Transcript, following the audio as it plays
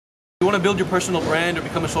want to build your personal brand or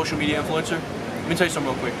become a social media influencer? Let me tell you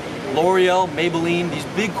something real quick. L'Oreal, Maybelline, these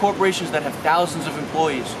big corporations that have thousands of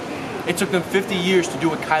employees, it took them 50 years to do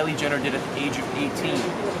what Kylie Jenner did at the age of 18.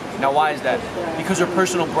 Now why is that? Because her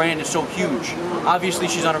personal brand is so huge. Obviously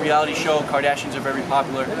she's on a reality show, Kardashians are very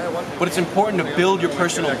popular, but it's important to build your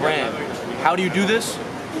personal brand. How do you do this?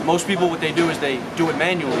 Most people, what they do is they do it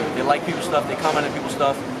manually. They like people's stuff, they comment on people's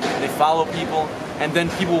stuff, they follow people, and then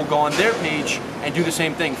people will go on their page and do the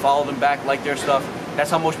same thing, follow them back, like their stuff. That's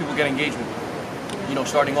how most people get engagement, you know,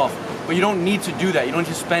 starting off. But you don't need to do that. You don't need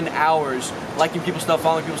to spend hours liking people's stuff,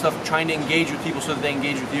 following people's stuff, trying to engage with people so that they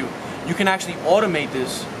engage with you. You can actually automate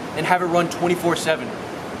this and have it run 24/7.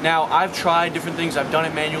 Now, I've tried different things. I've done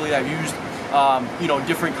it manually. I've used you know,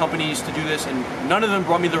 different companies to do this, and none of them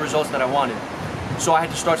brought me the results that I wanted. So I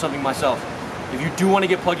had to start something myself. If you do want to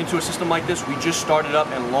get plugged into a system like this, we just started up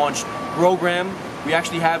and launched Growgram. We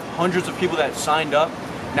actually have hundreds of people that signed up.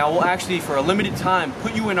 Now we'll actually, for a limited time,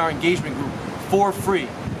 put you in our engagement group for free.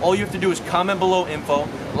 All you have to do is comment below info,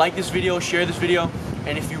 like this video, share this video,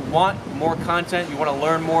 and if you want more content, you want to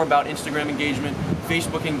learn more about Instagram engagement,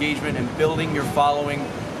 Facebook engagement, and building your following,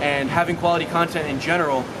 and having quality content in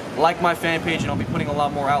general, like my fan page, and I'll be putting a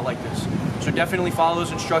lot more out like this. So definitely follow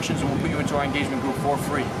those instructions and we'll put you into our engagement group for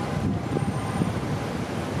free.